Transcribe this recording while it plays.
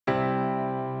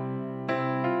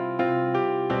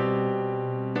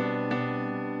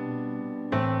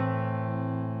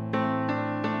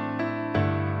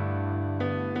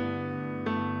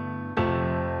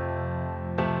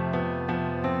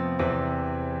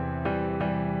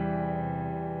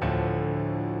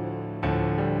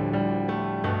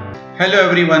Hello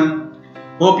everyone,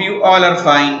 hope you all are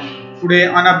fine. Today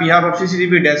on behalf of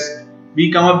CCTV Desk,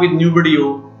 we come up with new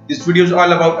video. This video is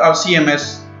all about our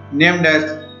CMS named as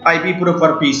IP Pro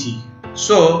for PC.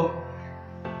 So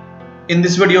in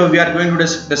this video we are going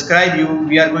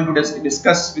to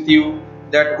discuss with you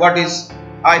that what is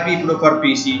IP Pro for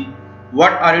PC,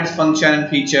 what are its function and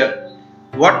feature,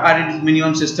 what are its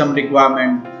minimum system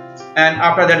requirement, and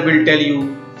after that we'll tell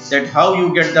you that how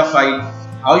you get the file,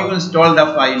 how you install the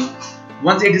file.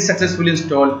 Once it is successfully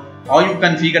installed, how you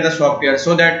configure the software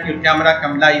so that your camera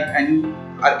come live and you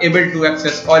are able to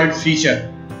access all its features.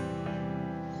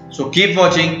 So keep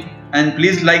watching and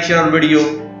please like, share our video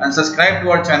and subscribe to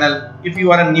our channel if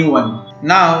you are a new one.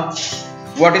 Now,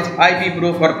 what is IP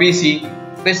Pro for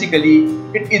PC? Basically,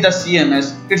 it is a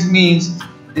CMS. It means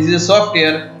this is a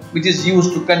software which is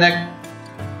used to connect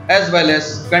as well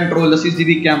as control the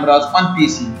CCTV cameras on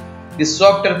PC. This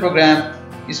software program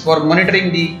is for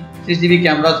monitoring the CCTV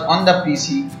cameras on the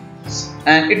PC,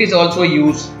 and it is also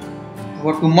used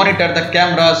to monitor the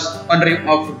cameras on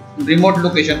remote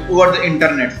location over the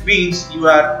internet. Means you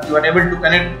are able to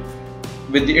connect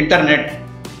with the internet.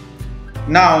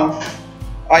 Now,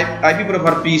 IP Pro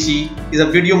for PC is a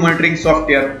video monitoring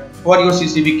software for your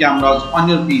CCTV cameras on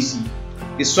your PC.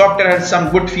 This software has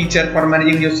some good feature for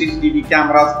managing your CCTV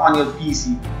cameras on your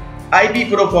PC.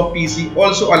 IP Pro for PC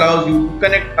also allows you to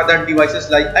connect other devices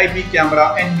like IP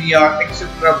camera, NVR,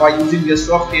 etc. by using this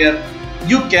software.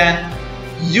 You can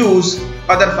use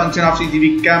other function of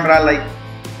CCTV camera like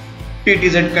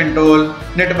PTZ control,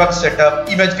 network setup,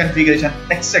 image configuration,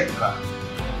 etc.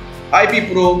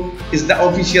 IP Pro is the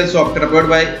official software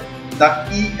provided by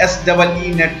the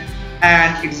ESEE-Net,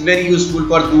 and it's very useful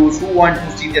for those who want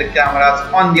to see their cameras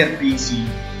on their PC.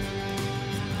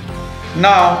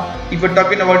 Now, if we're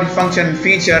talking about the function and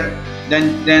feature,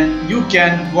 then you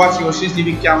can watch your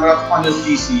CCTV cameras on your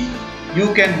PC.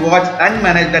 You can watch and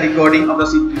manage the recording of the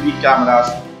CCTV cameras.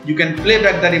 You can play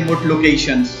back the remote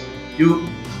locations.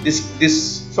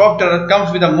 This software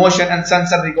comes with a motion and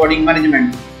sensor recording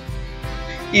management.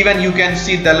 Even you can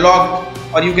see the log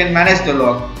or you can manage the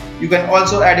log. You can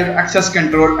also add your access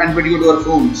control and video door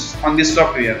phones on this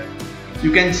software.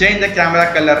 You can change the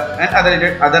camera color and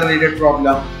other related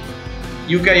problem.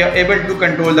 You are able to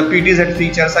control the PTZ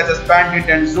features such as pan, tilt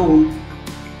and zoom.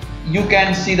 You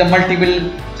can see the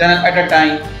multiple channels at a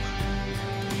time.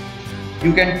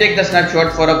 You can take the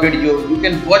snapshot for a video. You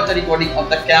can watch the recording of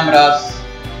the cameras.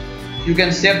 You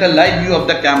can save the live view of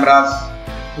the cameras.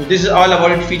 So this is all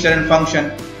about its feature and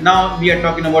function. Now we are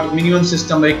talking about minimum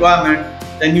system requirement.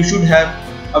 Then you should have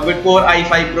a Core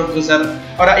i5 processor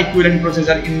or an equivalent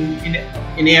processor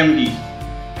in AMD.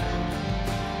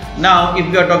 Now, if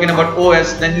we are talking about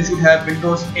OS, then you should have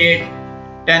Windows 8,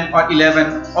 10 or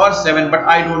 11 or 7, but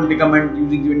I don't recommend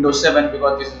using Windows 7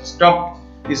 because this is stopped.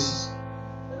 This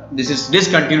is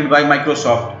discontinued by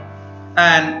Microsoft.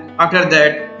 And after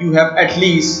that, you have at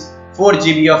least 4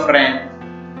 GB of RAM.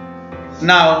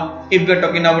 Now, if we are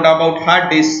talking about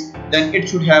hard disk, then it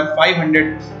should have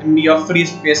 500 MB of free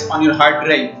space on your hard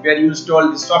drive where you install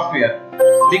the software,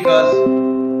 because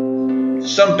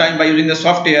sometime by using the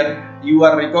software you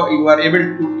are able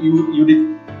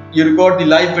to record the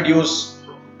live videos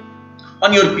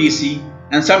on your PC,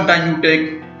 and sometimes you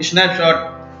take a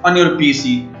snapshot on your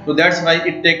PC. So that's why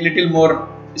it takes little more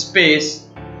space.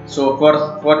 So for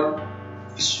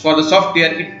the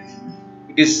software, it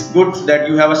is good that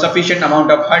you have a sufficient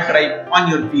amount of hard drive on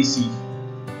your PC.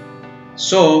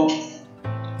 So,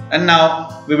 and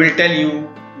now we will tell you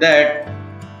that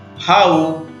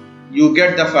how you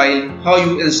get the file, how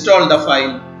you install the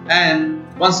file, and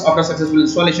once after successful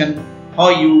installation, how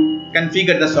you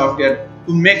configure the software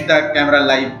to make the camera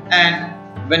live.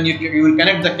 And when you will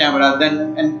connect the camera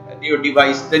and your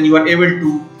device, then you are able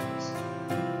to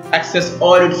access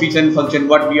all its features and function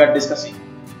what we are discussing.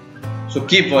 So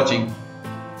keep watching.